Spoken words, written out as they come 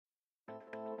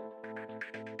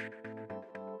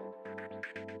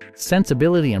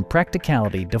sensibility and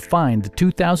practicality define the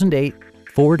 2008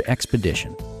 Ford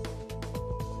Expedition.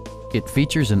 It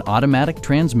features an automatic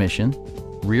transmission,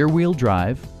 rear-wheel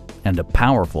drive, and a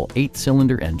powerful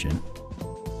 8-cylinder engine.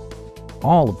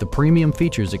 All of the premium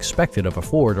features expected of a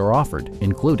Ford are offered,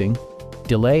 including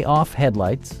delay-off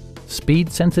headlights,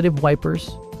 speed-sensitive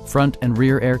wipers, front and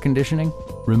rear air conditioning,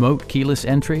 remote keyless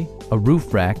entry, a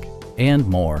roof rack, and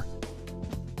more.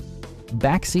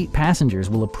 Backseat passengers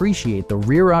will appreciate the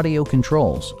rear audio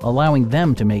controls, allowing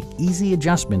them to make easy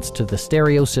adjustments to the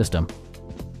stereo system.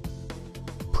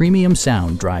 Premium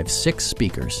sound drives 6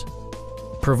 speakers,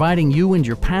 providing you and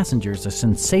your passengers a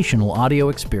sensational audio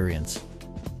experience.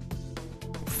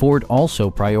 Ford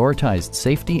also prioritized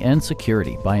safety and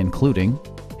security by including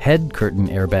head curtain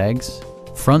airbags,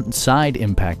 front and side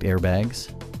impact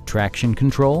airbags, traction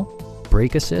control,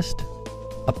 brake assist,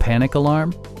 a panic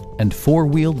alarm, and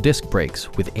 4-wheel disc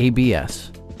brakes with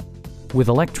ABS. With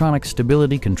electronic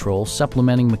stability control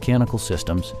supplementing mechanical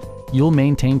systems, you'll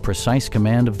maintain precise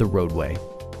command of the roadway.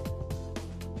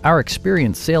 Our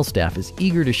experienced sales staff is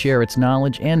eager to share its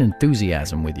knowledge and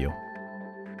enthusiasm with you.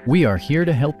 We are here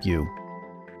to help you